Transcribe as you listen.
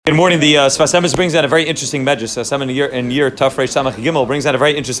Good morning. The Sfas Emes brings out a very interesting medrash. Sfas Emes in year Tafresh Samach Gimel brings out a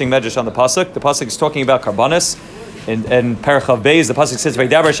very interesting medrash on the pasuk. The pasuk is talking about karbanis in Parshas Beis. The pasuk says,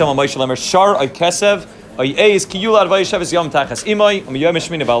 "Vaydaber Hashem al Moshe lemer shar ay kesev ay eis kiyulad vayishav yom tachas imay umiyom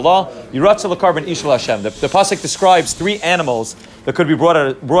shmini ba'Allah yiratzel karban ishal Hashem." The pasuk describes three animals that could be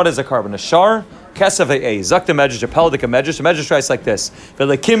brought as a carbon: a shar, kesev, ay eis. Zak the medrash, a pelidic medrash. The medrash writes like this: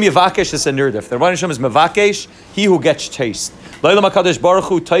 "V'lekim yivakesh es a nirdif." The Rebbeinu Shem is mevakesh, he who gets chased. Leilam HaKadosh Baruch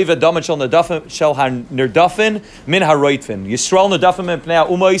Hu toiva daman shel nerdafin min haroitvin. Yisrael nerdafin min pnei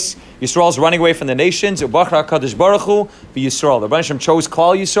ha'umois. Yisrael is running away from the nations. Ubachra HaKadosh Baruch Hu v'Yisrael. The Rebbeinu Shem chose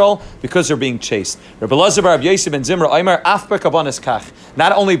Klal Yisrael because they're being chased. Rabbi Elazar bar Rabbi Yosef ben Zimra Eimer af b'karbanis kach.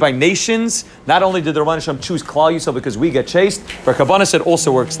 Not only by nations, not only did the Rebbeinu Shem choose Klal Yisrael because we get chased, but karbanis it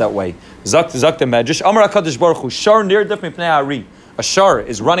also works that way. Zak the medrash. Amar HaKadosh Baruch Hu shar nirdaf min pnei ha'ari. A shar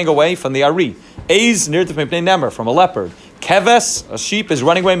is running away from the ari. Eiz nirdaf min pnei nemer, from a leopard. Keves, a sheep, is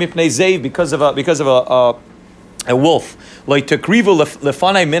running away mipnei zeiv because of a wolf. Like takrivu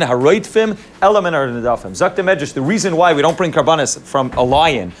lefanai min haroitfim elamin arnadafim. Zak the medrash. The reason why we don't bring karbanis from a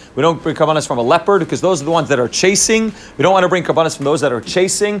lion, we don't bring karbanis from a leopard, because those are the ones that are chasing. We don't want to bring karbanis from those that are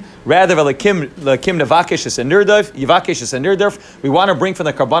chasing. Rather, lekim nevakesh es a nirdaf, yivakesh es a nirdaf. We want to bring from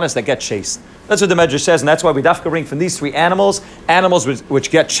the karbanis that get chased. That's what the medrash says, and that's why we dafka bring from these three animals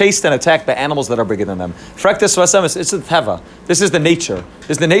which get chased and attacked by animals that are bigger than them. Frektes vasemis, it's the teva. This is the nature.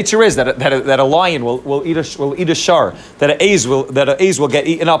 The nature is that a lion will eat a shar, that an aze will get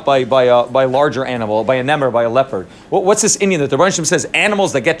eaten up by a larger animal, by a nemer, by a leopard. What's this Indian that the Rebbeinu Shem says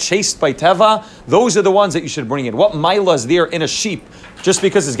animals that get chased by teva? Those are the ones that you should bring in. What maila is there in a sheep? Just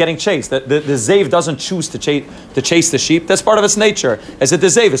because it's getting chased, the zev doesn't choose to chase the sheep. That's part of its nature. As that the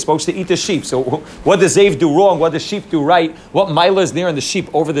zev is supposed to eat the sheep. So what does zev do wrong? What does sheep do right? What mila is there in the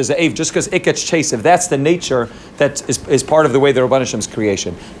sheep over the zev? Just because it gets chased, if that's the nature, that is part of the way the Rebbeinu Shem's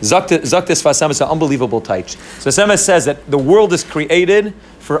creation. Zaktis Sfas is an unbelievable taich. So Emes says that the world is created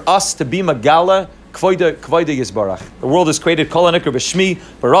for us to be magala. Kvoida Yisbarach. The world is created kol hanikra b'shmi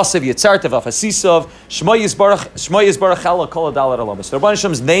barasav yitzartev afasisav shma Yisbarach chala kol hadalat alamas. The Rebbeinu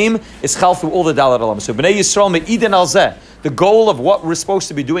Shem's name is chal through all the dalat alamas. So bnei Yisrael me'iden al zeh. The goal of what we're supposed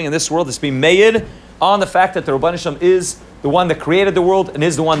to be doing in this world is to be made on the fact that the Rebbeinu Shem is the one that created the world and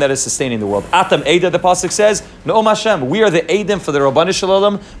is the one that is sustaining the world. Atam Eda, the pasuk says, No'om Hashem, we are the Edim for the Rabbanu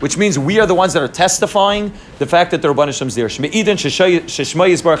Shalom, which means we are the ones that are testifying the fact that the Rabbanu Shem is there. Shme'idin sheshma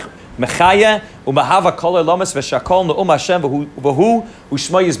Yisbarach mechaya umahava kol elamas v'shakol No'om Hashem v'hu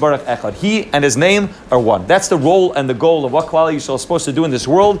u'shma Yisbarach echad. He and his name are one. That's the role and the goal of what Klal Yisrael is supposed to do in this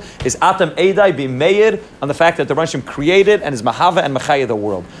world, is Atam Edai, be made on the fact that the Rabbanu Shem created and is mahava and mechaya the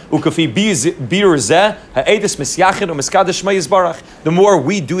world. Ukafi bir zeh ha'edis misyachid u'miskad. The more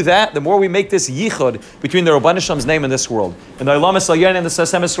we do that, the more we make this yichud between the Rebbeinu Shem's name and this world. And the Ilamis Alyan and the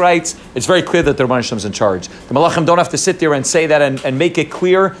Sfas Emes writes, it's very clear that the Rebbeinu Shem's in charge. The Malachim don't have to sit there and say that and make it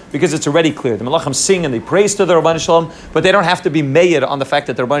clear, because it's already clear. The Malachim sing and they praise to the Rebbeinu Shem, but they don't have to be made on the fact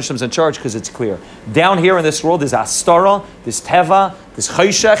that the Rebbeinu Shem's in charge, because it's clear. Down here in this world, there's Astara, there's Teva, there's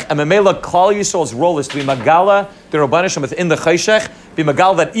Chayshech, and Memela Klal Yisrael's role is to be Magala, the Rebbeinu Shem within the Chayshech, be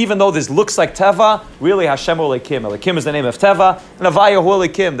Magal that even though this looks like Teva, really Hashem Olekim. Olekim is the name of Teva, and Havaya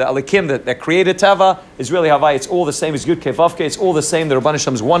Olekim, the Olekim that created Teva, is really Havaya. It's all the same as Yud Kei Vav Kei. It's all the same. The Rebbeinu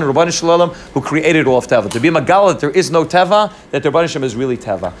Shem is one Rebbeinu Shalom who created all of Teva. To be Magal that there is no Teva, that the Rebbeinu Shem is really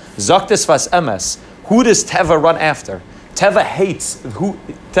Teva. Zaktis Sfas Emes. Who does Teva run after? Teva hates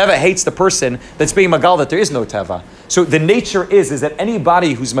the person that's being Magal that there is no Teva. So the nature is that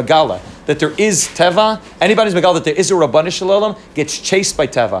anybody who's Magala, that there is Teva, anybody's Magala that there is a Rabbanu Shalom, gets chased by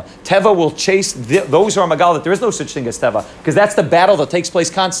Teva. Teva will chase those who are Magala that there is no such thing as Teva, because that's the battle that takes place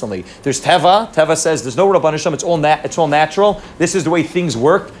constantly. There's Teva. Teva says there's no Rabbanu Shalom. It's all natural. This is the way things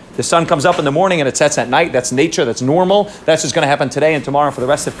work. The sun comes up in the morning and it sets at night. That's nature. That's normal. That's what's going to happen today and tomorrow for the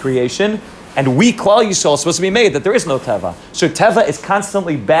rest of creation. And we, Klal Yisrael, are supposed to be made that there is no Teva. So Teva is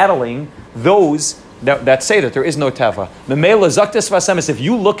constantly battling those that say that there is no Teva. Memela Zaktis Sfas Emes, if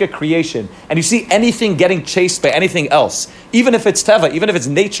you look at creation and you see anything getting chased by anything else, even if it's Teva, even if it's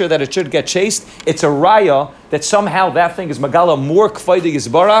nature that it should get chased, it's a raya that somehow that thing is Magala more Kvaida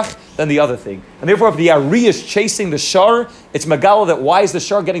Yisbarach than the other thing. And therefore, if the Ari is chasing the Shar, it's Magala that why is the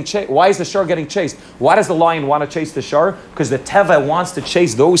Shar getting chased? Why is the Shar getting chased? Why does the lion want to chase the Shar? Because the Teva wants to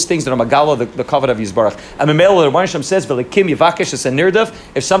chase those things that are Magala, the covet of Yisbarach. And Memela, the Rebbeinu Shem says, V'lekim yivakesh es a nirdaf.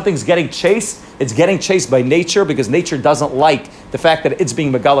 If something's getting chased, it's getting chased by nature, because nature doesn't like the fact that it's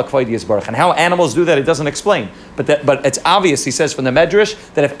being Megala Kvaid Yisbarach. And how animals do that, it doesn't explain. But it's obvious, he says from the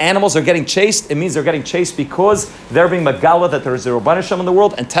Medrash, that if animals are getting chased, it means they're getting chased because they're being Megala that there is a Rabbanu Shem in the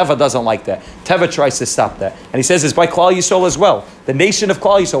world, and Teva doesn't like that. Teva tries to stop that. And he says it's by Klal Yisrael as well. The nation of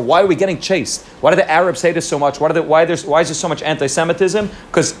Klal Yisrael, why are we getting chased? Why do the Arabs hate us so much? Why is there so much anti-Semitism?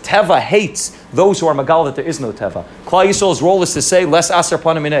 Because Teva hates those who are Magal that there is no Teva. Klal Yisrael's role is to say, less Aser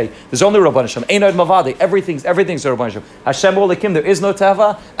Panim Minei. There's only Rabban Hashem. Einad Mavadi. Everything's Rabban Hashem. Hashem Olekim, there is no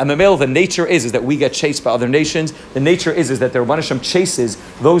Teva. And Mamel, the nature is that we get chased by other nations. The nature is that the Rabban Hashem chases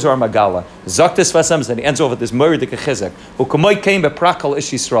those who are Magala. Zaktis Vasem, and he ends off with this Moir de Kechizek. Who Kamoy came Beprakal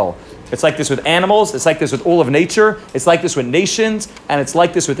Ish Yisrael. It's like this with animals. It's like this with all of nature. It's like this with nations, and it's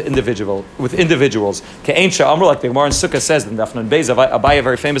like this with individuals. Ke'ein she'amru, like the Gemara in Sukkah says, and Dafnan Beis Abaya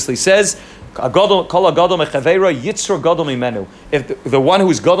very famously says, if the one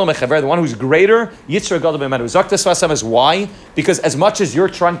who's gadol mechaver, the one who's greater, yitzra gadol mimenu. Zaktas vasam is why? Because as much as you're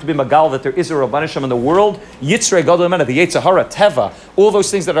trying to be magal that there is a Rabban Hashem in the world, yitzra gadol mimenu, the Yetzirah, teva, all those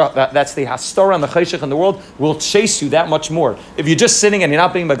things that's the hastara and the chayshich in the world will chase you that much more. If you're just sitting and you're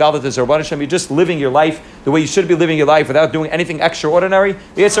not being magal that there's a Rabban Hashem, you're just living your life the way you should be living your life without doing anything extraordinary.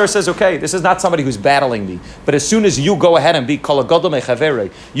 The Yetzirah says, okay, this is not somebody who's battling me. But as soon as you go ahead and be kol gadol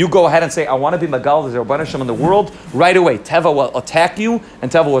mechaver, you go ahead and say, I want to be Magal, there's a Rabban Hashem in the world, right away, Teva will attack you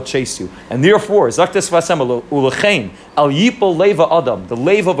and Teva will chase you. And therefore, Zaktes Vasem Ulechein, Al Yipol Leva Adam, the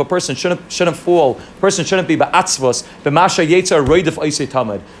leva of a person shouldn't fall, a person shouldn't be Ba'atzvos, B'masha Yetzar Roidef Oisei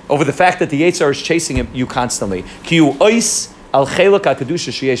Tamid, over the fact that the Yetzar is chasing you constantly. Ki hu ois al chelak HaKedusha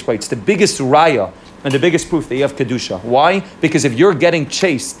sheyesh ba. It's the biggest raya and the biggest proof that you have Kedusha. Why? Because if you're getting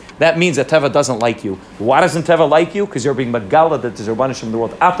chased, that means that Teva doesn't like you. Why doesn't Teva like you? Because you're being Magala that there's Rabban Hashem in the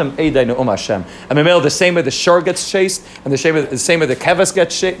world. Atam Eidai Ne'um Hashem. And the same way the shor gets chased, and the same way the Kevas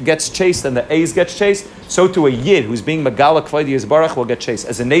gets chased, and the A's gets chased, so to a Yid who's being Magala Kvaydi Yisbarach will get chased.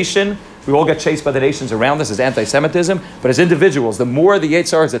 As a nation, we all get chased by the nations around us as anti-Semitism, but as individuals, the more the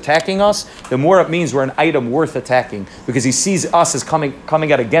Yetzirah is attacking us, the more it means we're an item worth attacking, because he sees us as coming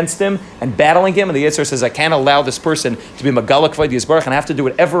out against him and battling him, and the Yetzirah says, I can't allow this person to be Magala Kvaydi Yisbarach, and I have to do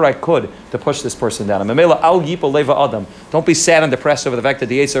whatever I could to push this person down. Don't be sad and depressed over the fact that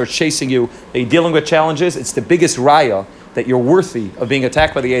the Yetzirah is chasing you, that you're dealing with challenges. It's the biggest raya that you're worthy of being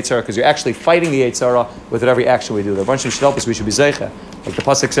attacked by the Yetzirah, because you're actually fighting the Yetzirah with every action we do. The bunch of should help us, we should be zeicha. Like the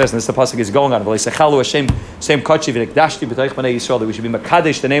pasuk says, and this the pasuk is going on, that we should be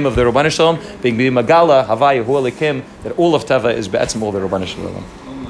makadesh, the name of the Rabban Shalom, being magala, havaya, hu alikim, that all of Teva is be'etzim all the Rabban Shalom.